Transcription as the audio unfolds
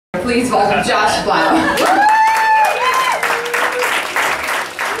Please welcome Josh Blau.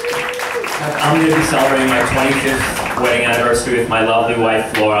 I'm going to be celebrating my 25th wedding anniversary with my lovely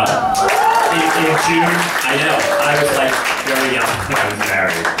wife, Flora. In June, I know, I was like very young when I was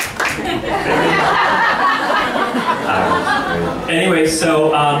married. Anyway,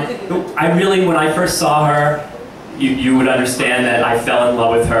 so I really, when I first saw her, you would understand that I fell in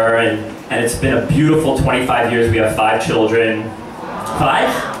love with her, and it's been a beautiful 25 years. We have 5 children.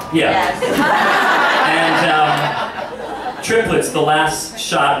 5? Yeah. Yes. And triplets, the last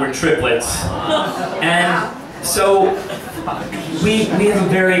shot were triplets. And so we have a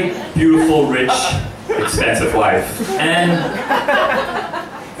very beautiful, rich, expensive life. And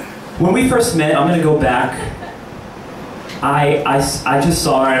when we first met, I'm going to go back, I just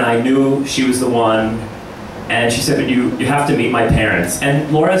saw her and I knew she was the one. And she said, but you have to meet my parents.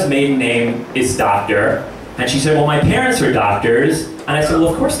 And Laura's maiden name is Doctor. And she said, well, my parents are doctors. And I said, well,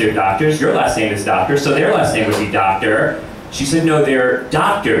 of course they're doctors. Your last name is Doctor, so their last name would be Doctor. She said, no, they're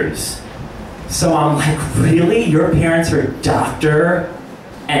doctors. So I'm like, really? Your parents are Doctor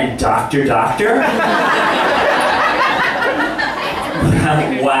and Doctor?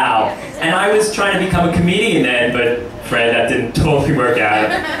 Wow. And I was trying to become a comedian then, but Fred, that didn't totally work out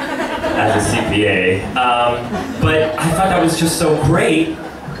as a CPA. But I thought that was just so great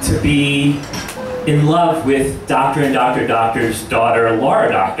to be in love with Doctor and Doctor's daughter, Laura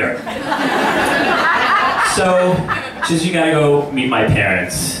Doctor. So she says, you gotta go meet my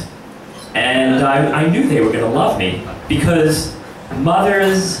parents. And I knew they were gonna love me because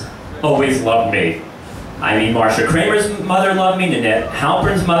mothers always loved me. I mean, Marcia Kramer's mother loved me, Nanette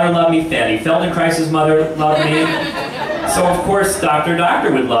Halpern's mother loved me, Fanny Feldenkrais's mother loved me. So of course, Doctor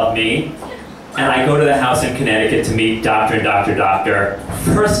would love me. And I go to the house in Connecticut to meet Doctor and Doctor.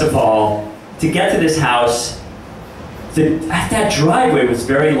 First of all, to get to this house, that driveway was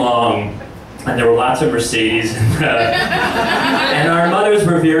very long, and there were lots of Mercedes. And our mothers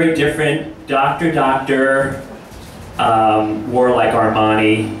were very different. Doctor wore like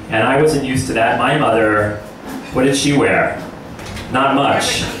Armani, and I wasn't used to that. My mother, what did she wear? Not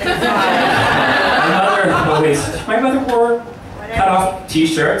much. My mother wore cut-off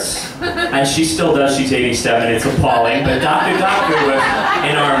t-shirts, and she still does. She's 87, it's appalling, but Doctor was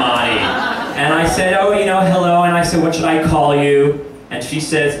in Armani. And I said, oh, you know, hello, and I said, what should I call you? And she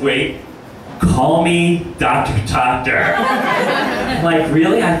says, wait, call me Doctor. I'm like,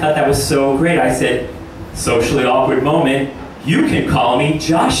 really? I thought that was so great. I said, socially awkward moment, you can call me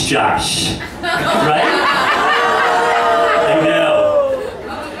Josh. Right? I know.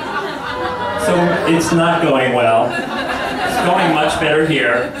 So it's not going well. It's going much better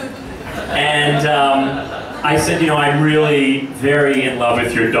here. And I said, you know, I'm really very in love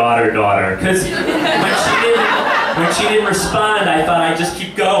with your daughter. Because when she didn't respond, I thought I'd just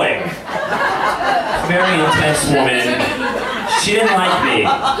keep going. Very intense woman. She didn't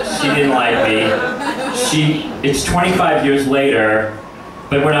like me. It's 25 years later,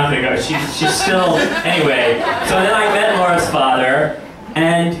 but we're not gonna go. She's still, anyway. So then I met Laura's father,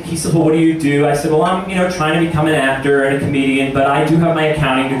 and he said, well, what do you do? I said, well, I'm, you know, trying to become an actor and a comedian, but I do have my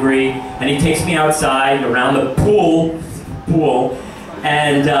accounting degree. And he takes me outside around the pool,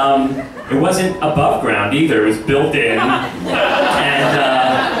 and it wasn't above ground either, it was built in.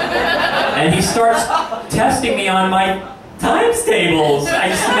 And he starts testing me on my times tables. I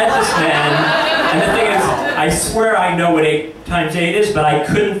just met this man, and the thing is, I swear I know what 8 times 8 is, but I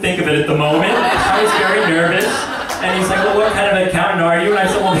couldn't think of it at the moment. I was very nervous, and he's like, well, what kind of accountant are you? And I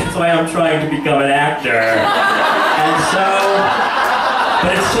said, well, that's why I'm trying to become an actor. And so,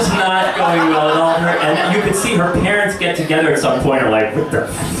 but it's just not going well at all. And you could see her parents get together at some point, are like, what the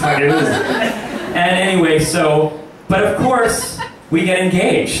fuck is this? And anyway, so, but of course, we get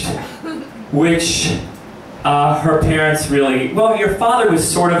engaged, which her parents really, well, your father was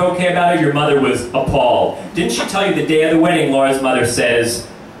sort of okay about it, your mother was appalled. Didn't she tell you the day of the wedding, Laura's mother says,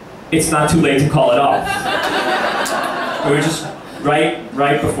 it's not too late to call it off. We were just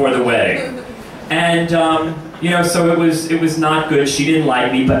right before the wedding. And, you know, so it was not good. She didn't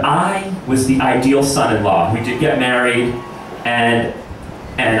like me, but I was the ideal son-in-law. We did get married, and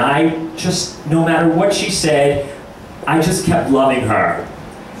I just, no matter what she said, I just kept loving her.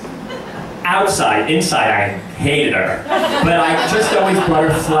 Outside, inside, I hated her. But I just always brought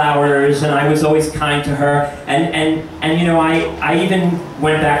her flowers, and I was always kind to her. And you know, I even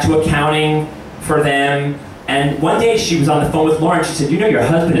went back to accounting for them. And one day she was on the phone with Laura, and she said, you know, your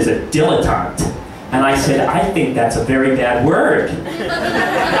husband is a dilettante. And I said, I think that's a very bad word.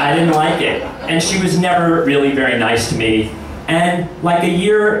 I didn't like it. And she was never really very nice to me. And like a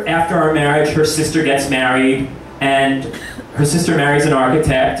year after our marriage, her sister gets married, and her sister marries an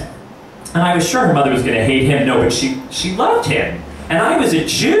architect. And I was sure her mother was going to hate him. No, but she loved him. And I was a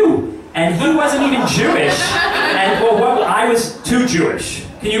Jew, and he wasn't even Jewish. And well, I was too Jewish.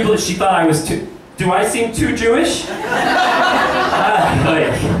 Can you believe she thought I was too? Do I seem too Jewish?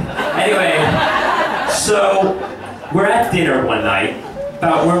 Anyway, so we're at dinner one night.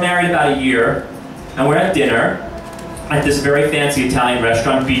 We're married about a year, and we're at dinner at this very fancy Italian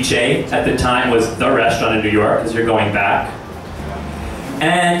restaurant. Bice at the time was the restaurant in New York, as you're going back.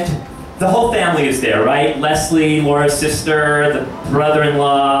 And the whole family is there, right? Leslie, Laura's sister, the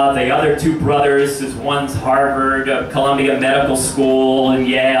brother-in-law, the other two brothers. One's Harvard, Columbia Medical School, and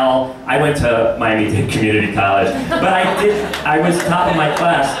Yale. I went to Miami-Dade Community College, but I was top of my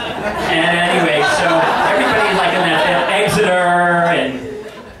class. And anyway, so everybody like in that Exeter, and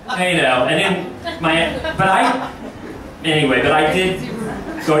you know, and then but I did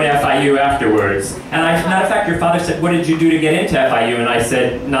go to FIU afterwards. And matter of fact, your father said, "What did you do to get into FIU?" And I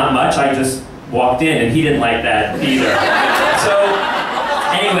said, "Not much, I just walked in," and he didn't like that either. So,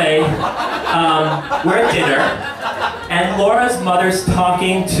 anyway, we're at dinner, and Laura's mother's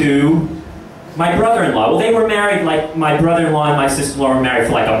talking to my brother-in-law. Well, they were married, like, my brother-in-law and my sister-in-law were married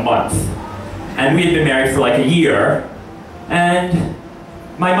for like a month. And we had been married for like a year. And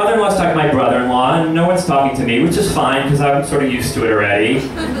my mother-in-law's talking to my brother-in-law, and no one's talking to me, which is fine, because I'm sort of used to it already.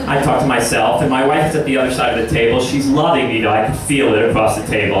 I talk to myself, and my wife is at the other side of the table. She's loving me, though. I could feel it across the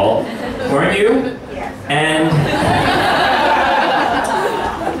table. Weren't you? Yes.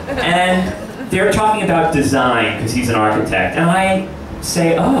 And they're talking about design, because he's an architect. And I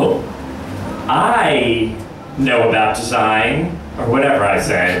say, "Oh, I know about design," or whatever I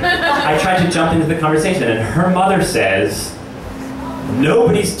say. I try to jump into the conversation, and her mother says,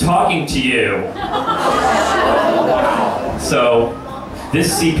 "Nobody's talking to you." So,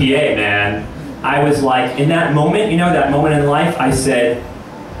 this CPA, man, I was like, in that moment, you know, that moment in life, I said,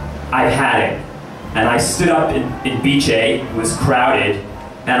 I've had it. And I stood up in Bice, it was crowded,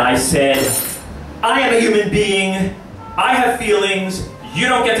 and I said, "I am a human being, I have feelings, you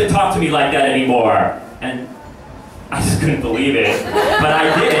don't get to talk to me like that anymore." And I just couldn't believe it, but I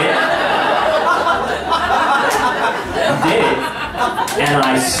did it. I did it. And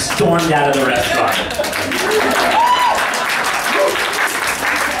I stormed out of the restaurant.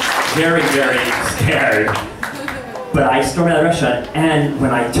 Very, very scared. But I stormed out of the restaurant, and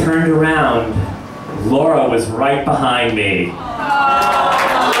when I turned around, Laura was right behind me.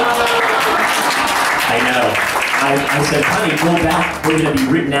 I know. I said, "Honey, go back, we're going to be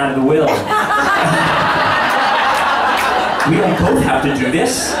written out of the will." We don't both have to do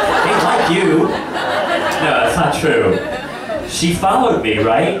this. They like you. No, that's not true. She followed me,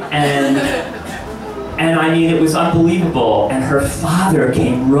 right? And I mean, it was unbelievable. And her father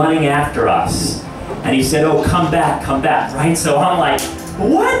came running after us. And he said, "Oh, come back, right?" So I'm like,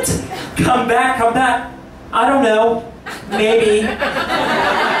 "What? Come back, come back?" I don't know, maybe.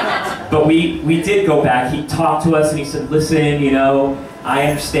 But we did go back. He talked to us and he said, "Listen, you know, I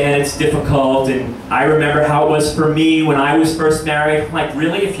understand it's difficult, and I remember how it was for me when I was first married." I'm like,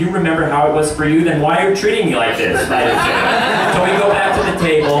 "Really? If you remember how it was for you, then why are you treating me like this?" So we go back to the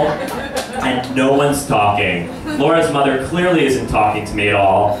table, and no one's talking. Laura's mother clearly isn't talking to me at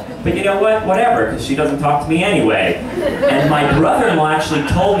all. But you know what? Whatever, because she doesn't talk to me anyway. And my brother-in-law actually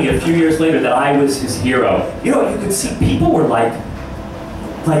told me a few years later that I was his hero. You know, you could see people were like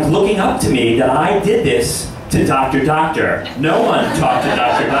looking up to me that I did this to Dr. Doctor. No one talked to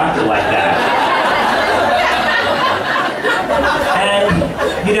Dr. Doctor like that.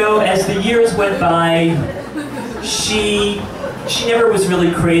 And, you know, as the years went by, she never was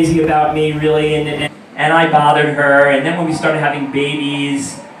really crazy about me, really, and I bothered her. And then when we started having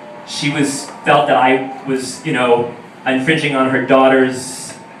babies, she felt that I was, you know, infringing on her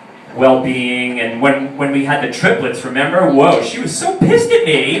daughter's well-being. And when we had the triplets, remember? Whoa, she was so pissed at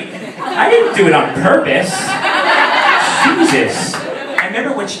me. I didn't do it on purpose. Jesus. I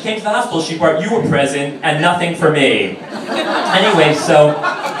remember when she came to the hospital, she brought you a present and nothing for me. Anyway, so,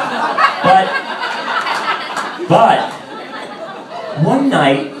 but one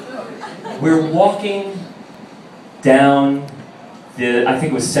night, we're walking down I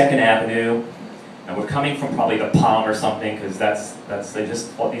think it was 2nd Avenue, and we're coming from probably the Palm or something, because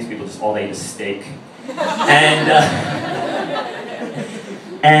these people just all ate a steak.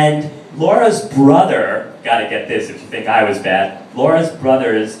 And Laura's brother, gotta get this if you think I was bad, Laura's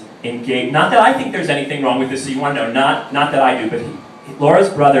brother's engaged, not that I think there's anything wrong with this, so you want to know, not that I do, but Laura's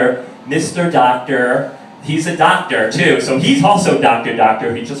brother, Mr. Doctor, he's a doctor too, so he's also Dr.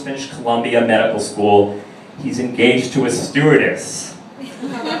 Doctor, he just finished Columbia Medical School, he's engaged to a stewardess,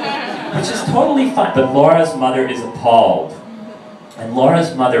 which is totally fine, but Laura's mother is appalled. And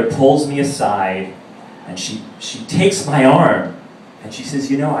Laura's mother pulls me aside, and she takes my arm, and she says,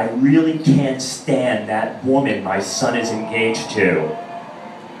 you know, I really can't stand that woman my son is engaged to.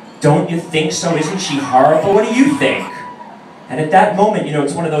 Don't you think so? Isn't she horrible? What do you think? And at that moment, you know,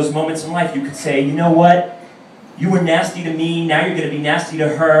 it's one of those moments in life you could say, you know what? You were nasty to me, now you're going to be nasty to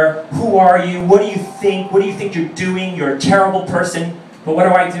her. Who are you? What do you think? What do you think you're doing? You're a terrible person. But what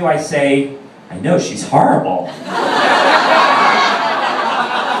do? I say, I know she's horrible.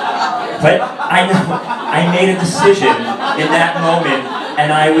 But I know, I made a decision in that moment,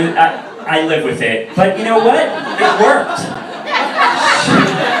 and I live with it. But you know what? It worked. She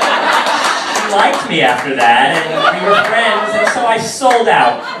liked me after that, and we were friends, and so I sold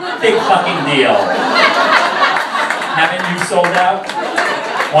out. Big fucking deal. Haven't you sold out?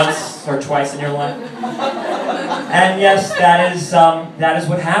 Once or twice in your life? And yes, that is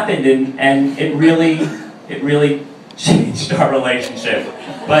what happened, and it really changed our relationship.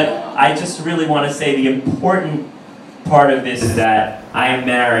 But I just really want to say the important part of this is that I am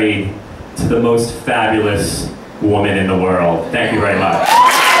married to the most fabulous woman in the world. Thank you very much.